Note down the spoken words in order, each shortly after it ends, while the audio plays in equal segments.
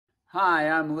Hi,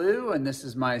 I'm Lou, and this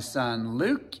is my son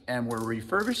Luke, and we're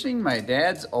refurbishing my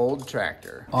dad's old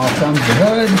tractor. Off comes the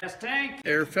hood, gas tank,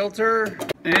 air filter,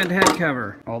 and head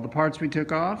cover. All the parts we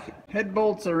took off. Head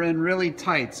bolts are in really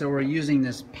tight, so we're using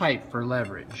this pipe for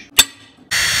leverage.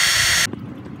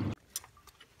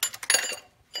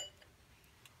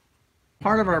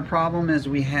 Part of our problem is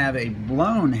we have a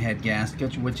blown head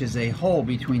gasket, which is a hole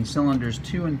between cylinders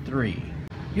 2 and 3.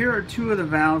 Here are 2 of the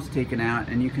valves taken out,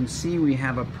 and you can see we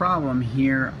have a problem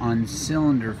here on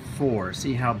cylinder 4.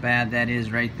 See how bad that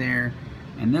is right there?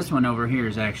 And this one over here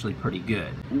is actually pretty good.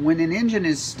 When an engine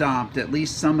is stopped, at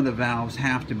least some of the valves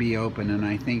have to be open, and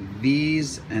I think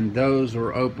these and those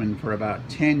were open for about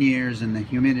 10 years, and the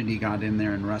humidity got in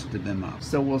there and rusted them up.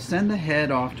 So we'll send the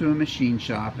head off to a machine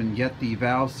shop and get the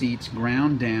valve seats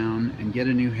ground down and get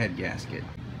a new head gasket.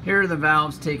 Here are the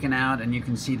valves taken out, and you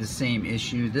can see the same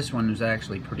issue. This one is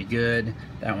actually pretty good.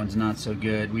 That one's not so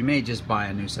good. We may just buy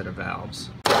a new set of valves.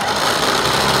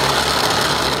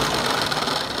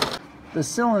 The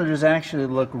cylinders actually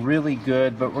look really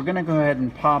good, but we're gonna go ahead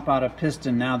and pop out a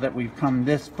piston now that we've come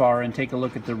this far and take a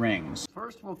look at the rings.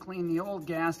 First, we'll clean the old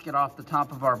gasket off the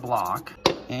top of our block,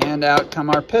 and out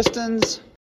come our pistons.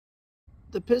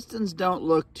 The pistons don't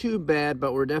look too bad,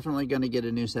 but we're definitely going to get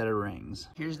a new set of rings.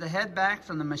 Here's the head back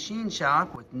from the machine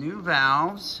shop with new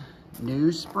valves,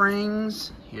 new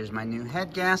springs. Here's my new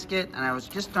head gasket, and I was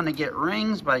just going to get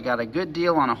rings, but I got a good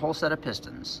deal on a whole set of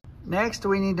pistons. Next,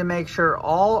 we need to make sure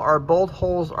all our bolt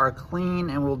holes are clean,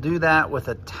 and we'll do that with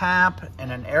a tap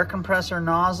and an air compressor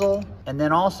nozzle. And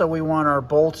then also we want our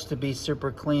bolts to be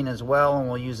super clean as well, and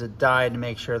we'll use a die to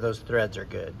make sure those threads are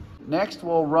good. Next,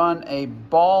 we'll run a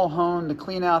ball hone to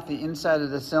clean out the inside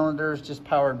of the cylinders, just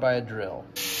powered by a drill.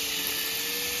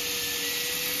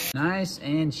 Nice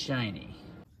and shiny.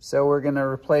 So we're going to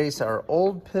replace our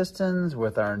old pistons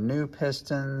with our new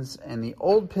pistons, and the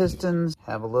old pistons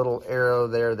have a little arrow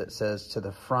there that says to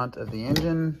the front of the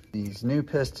engine. These new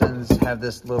pistons have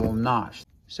this little notch.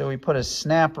 So we put a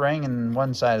snap ring in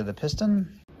one side of the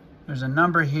piston. There's a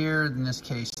number here, in this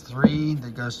case 3,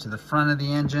 that goes to the front of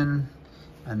the engine.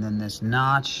 And then this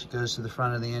notch goes to the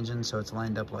front of the engine, so it's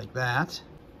lined up like that.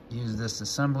 Use this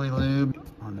assembly lube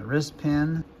on the wrist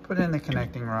pin, put in the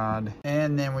connecting rod,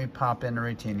 and then we pop in a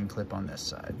retaining clip on this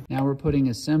side. Now we're putting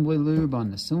assembly lube on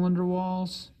the cylinder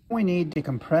walls. We need to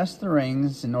compress the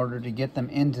rings in order to get them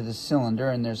into the cylinder,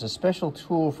 and there's a special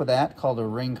tool for that called a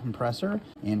ring compressor,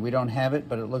 and we don't have it,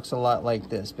 but it looks a lot like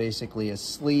this. Basically a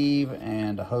sleeve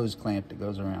and a hose clamp that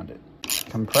goes around it.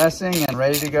 Compressing and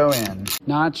ready to go in.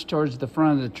 Notch towards the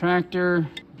front of the tractor,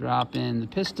 drop in the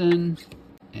piston,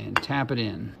 and tap it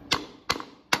in.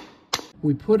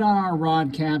 We put on our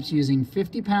rod caps using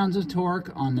 50 pounds of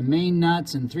torque on the main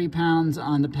nuts and 3 pounds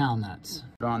on the pal nuts.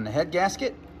 Put on the head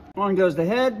gasket. On goes the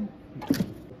head.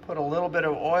 Put a little bit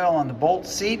of oil on the bolt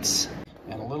seats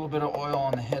and a little bit of oil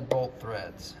on the head bolt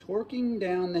threads. Torquing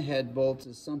down the head bolts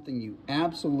is something you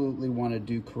absolutely want to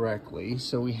do correctly.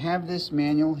 So we have this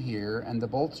manual here, and the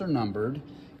bolts are numbered,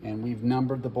 and we've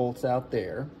numbered the bolts out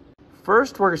there.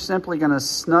 First, we're simply going to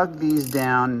snug these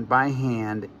down by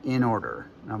hand in order.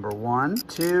 Number 1,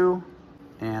 2,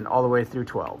 and all the way through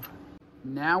 12.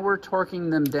 Now we're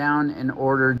torquing them down in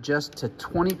order just to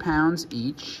 20 pounds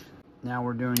each. Now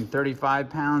we're doing 35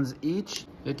 pounds each,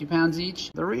 50 pounds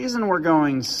each. The reason we're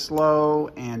going slow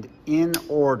and in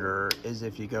order is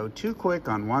if you go too quick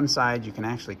on one side, you can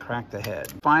actually crack the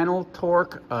head. Final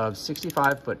torque of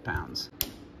 65 foot-pounds.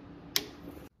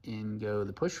 In go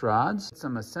the push rods.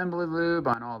 Some assembly lube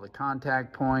on all the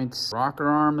contact points. Rocker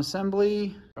arm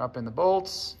assembly. Drop in the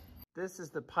bolts. This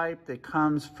is the pipe that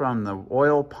comes from the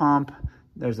oil pump.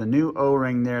 There's a new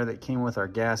O-ring there that came with our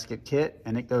gasket kit,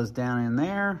 and it goes down in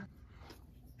there.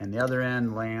 And the other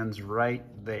end lands right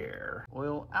there.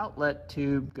 Oil outlet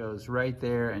tube goes right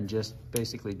there and just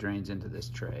basically drains into this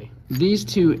tray. These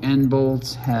 2 end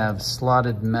bolts have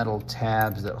slotted metal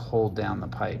tabs that hold down the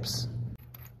pipes.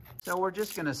 So we're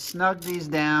just going to snug these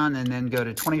down and then go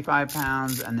to 25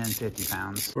 pounds and then 50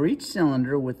 pounds. For each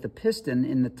cylinder, with the piston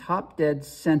in the top dead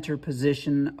center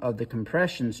position of the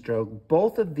compression stroke,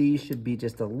 both of these should be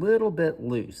just a little bit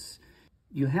loose.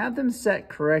 You have them set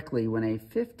correctly when a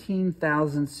 15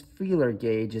 thousandths feeler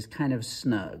gauge is kind of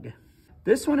snug.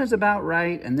 This one is about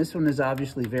right, and this one is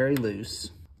obviously very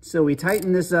loose. So we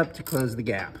tighten this up to close the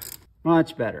gap.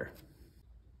 Much better.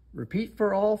 Repeat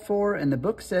for all 4, and the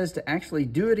book says to actually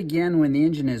do it again when the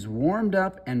engine is warmed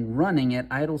up and running at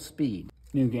idle speed.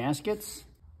 New gaskets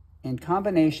and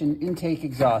combination intake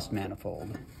exhaust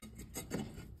manifold.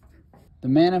 The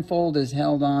manifold is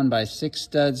held on by 6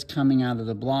 studs coming out of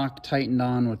the block, tightened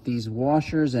on with these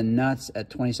washers and nuts at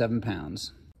 27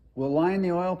 pounds. We'll line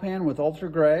the oil pan with Ultra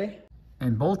Gray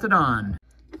and bolt it on.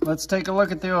 Let's take a look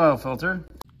at the oil filter.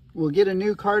 We'll get a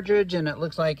new cartridge, and it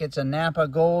looks like it's a Napa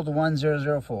Gold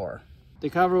 1004. The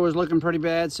cover was looking pretty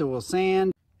bad, so we'll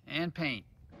sand and paint.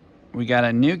 We got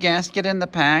a new gasket in the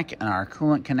pack, and our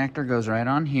coolant connector goes right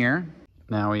on here.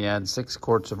 Now we add 6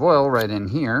 quarts of oil right in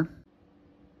here.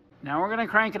 Now we're gonna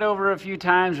crank it over a few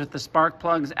times with the spark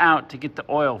plugs out to get the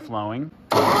oil flowing.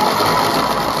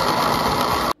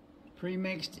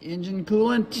 Pre-mixed engine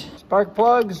coolant, spark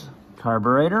plugs,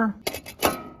 carburetor.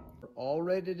 We're all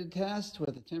ready to test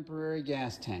with a temporary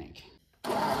gas tank.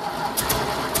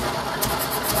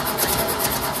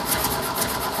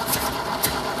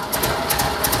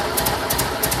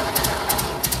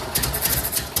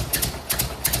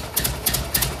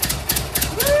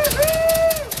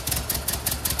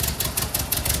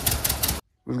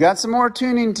 We've got some more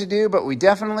tuning to do, but we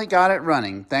definitely got it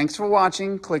running. Thanks for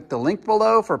watching. Click the link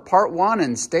below for part 1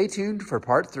 and stay tuned for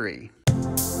part 3.